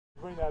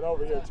bring that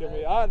over here to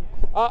me.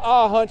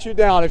 I'll hunt you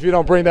down if you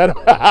don't bring that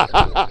over.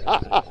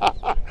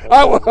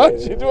 I will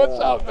hunt you. What's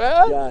up,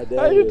 man?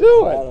 How you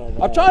doing?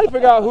 I'm trying to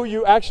figure out who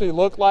you actually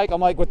look like.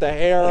 I'm like with the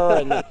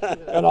hair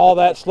and all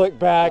that slick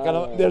back.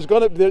 And it's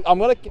gonna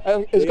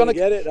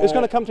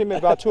come to me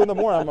about 2 in the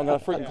morning. I'm gonna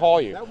freaking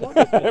call you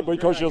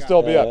because you'll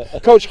still be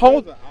up. Coach,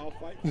 hold.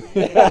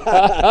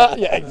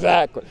 Yeah,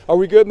 exactly. Are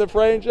we good in the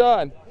frame,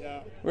 John?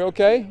 Yeah. We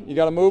okay? You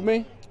got to move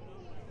me?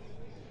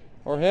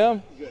 Or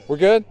him? We're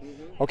good?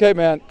 Okay,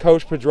 man.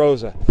 Coach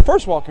Pedroza.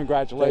 First of all,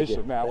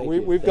 congratulations, man.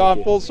 We've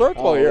gone full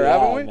circle here,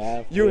 haven't we?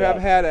 Man. You have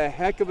had a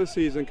heck of a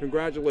season.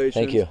 Congratulations.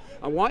 Thank you.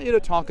 I want you to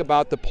talk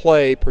about the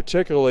play,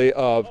 particularly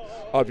of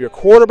your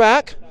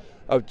quarterback,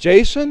 of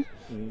Jason,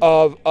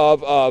 of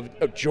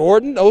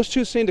Jordan. Those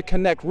two seem to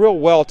connect real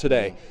well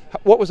today.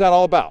 What was that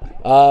all about?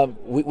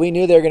 We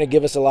knew they were going to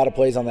give us a lot of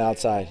plays on the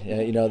outside.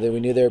 We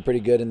knew they were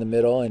pretty good in the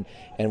middle, and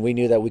we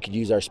knew that we could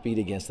use our speed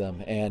against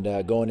them.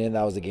 And going in,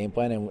 that was the game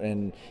plan.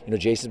 And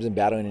Jason's been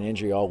battling an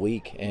injury all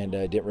week and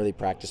didn't really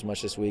practice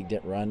much this week,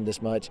 didn't run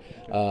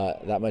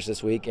that much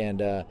this week.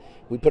 And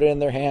we put it in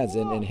their hands,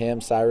 and him,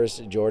 Cyrus,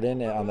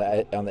 Jordan on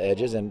the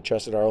edges, and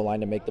trusted our O-line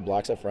to make the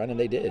blocks up front, and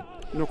they did.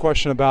 No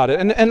question about it.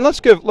 And let's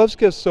give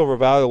Silver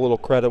Valley a little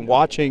credit.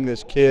 Watching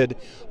this kid,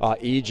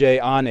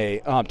 EJ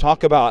Ane,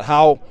 talk about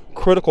how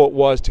critical it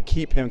was to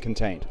keep him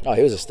contained. Oh,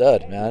 he was a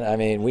stud, man. I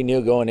mean, we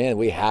knew going in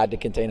we had to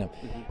contain him,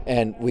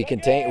 and we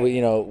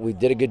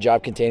did a good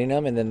job containing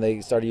him. And then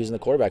they started using the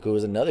quarterback, who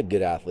was another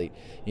good athlete,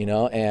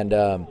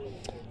 and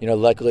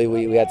luckily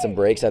we had some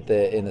breaks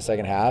in the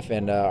second half,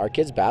 and our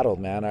kids battled,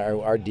 man.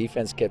 Our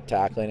defense kept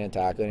tackling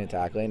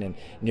and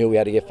knew we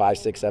had to get 5,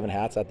 6, 7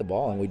 hats at the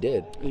ball, and we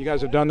did. You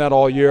guys have done that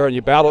all year, and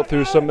you battled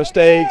through some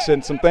mistakes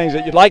and some things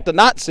that you'd like to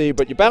not see,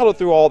 but you battled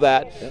through all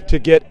that to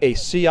get a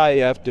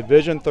CIF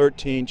Division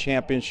 13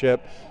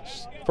 championship.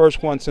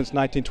 First one since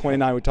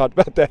 1929. We talked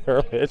about that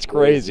earlier. It's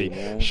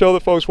crazy. Show the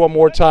folks one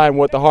more time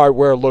what the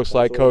hardware looks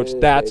like, Coach.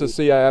 That's a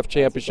CIF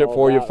championship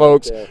for you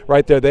folks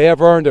right there. They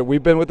have earned it.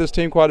 We've been with this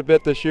team quite a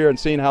bit this year and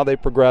seen how they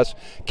progress.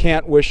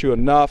 Can't wish you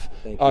enough.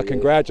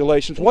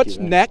 Congratulations. What's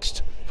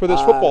next for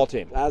this football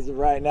team? As of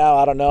right now,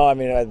 I don't know. I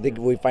mean, I think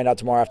we find out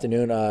tomorrow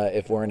afternoon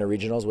if we're in the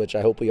regionals, which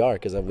I hope we are,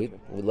 because we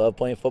love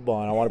playing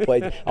football, and I want to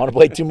play. I want to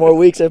play 2 more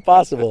weeks if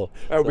possible.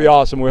 That would be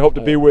awesome. We hope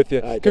to be with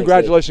you.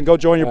 Congratulations. Go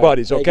join your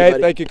buddies. Okay.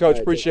 Thank you, Coach.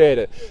 Appreciate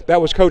it.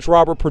 That was Coach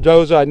Robert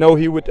Pedroza.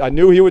 I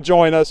knew he would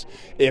join us.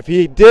 If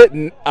he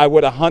didn't, I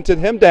would have hunted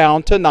him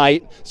down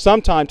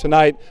sometime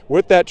tonight,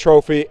 with that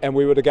trophy, and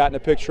we would have gotten a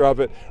picture of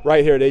it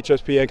right here at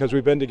HSPN, because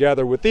we've been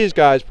together with these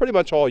guys pretty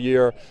much all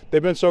year. They've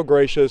been so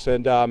gracious,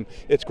 and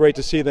it's great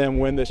to see them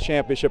win this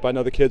championship. I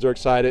know the kids are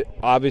excited.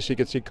 Obviously, you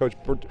can see Coach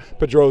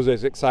Pedroza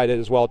is excited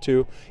as well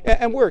too,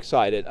 and we're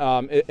excited.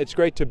 It's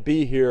great to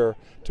be here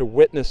to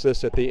witness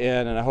this at the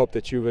end, and I hope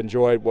that you've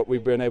enjoyed what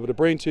we've been able to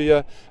bring to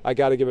you. I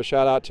got to give a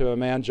shout out to my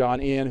man John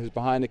Ian, who's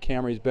behind the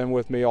camera. He's been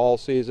with me all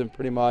season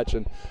pretty much,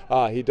 and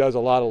he does a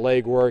lot of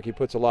leg work. He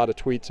puts a lot of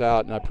tweets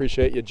out, and I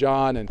appreciate you,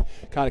 John, and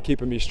kind of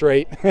keeping me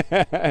straight.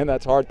 And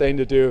that's a hard thing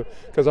to do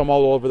because I'm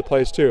all over the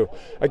place too.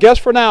 I guess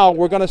for now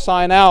we're going to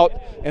sign out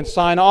and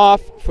sign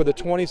off for the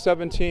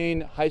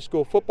 2017 high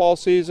school football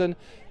season.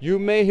 You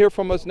may hear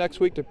from us next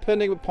week,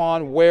 depending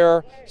upon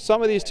where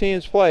some of these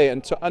teams play.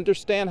 And to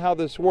understand how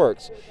this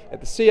works,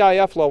 at the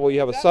CIF level, you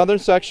have a southern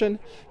section,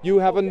 you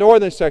have a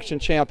northern section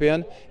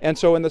champion, and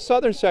so in the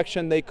southern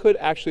section, they could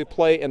actually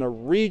play in a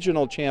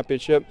regional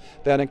championship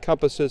that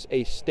encompasses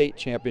a state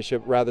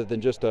championship rather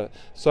than just a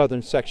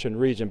southern section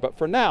region. But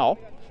for now,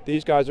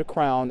 these guys are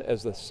crowned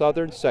as the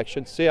Southern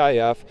Section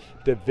CIF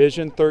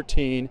Division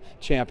 13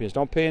 champions.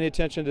 Don't pay any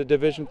attention to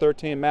Division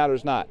 13,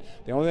 matters not.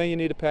 The only thing you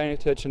need to pay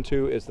attention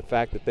to is the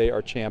fact that they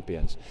are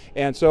champions.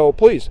 And so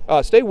please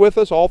stay with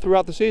us all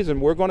throughout the season.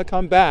 We're going to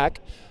come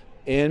back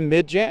in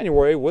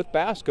mid-January with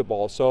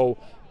basketball. So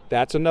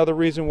that's another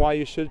reason why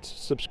you should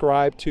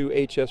subscribe to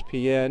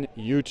HSPN,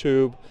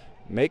 YouTube.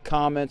 Make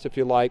comments if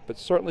you like, but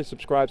certainly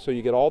subscribe so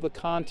you get all the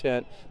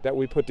content that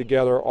we put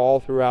together all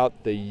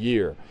throughout the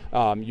year.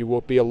 You will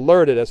be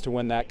alerted as to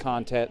when that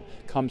content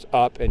comes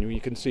up, and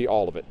you can see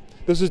all of it.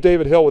 This is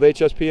David Hill with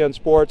HSPN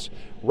Sports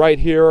right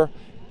here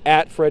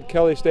at Fred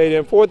Kelly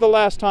Stadium for the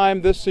last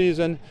time this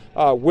season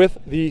with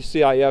the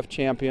CIF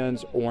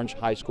champions, Orange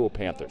High School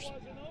Panthers.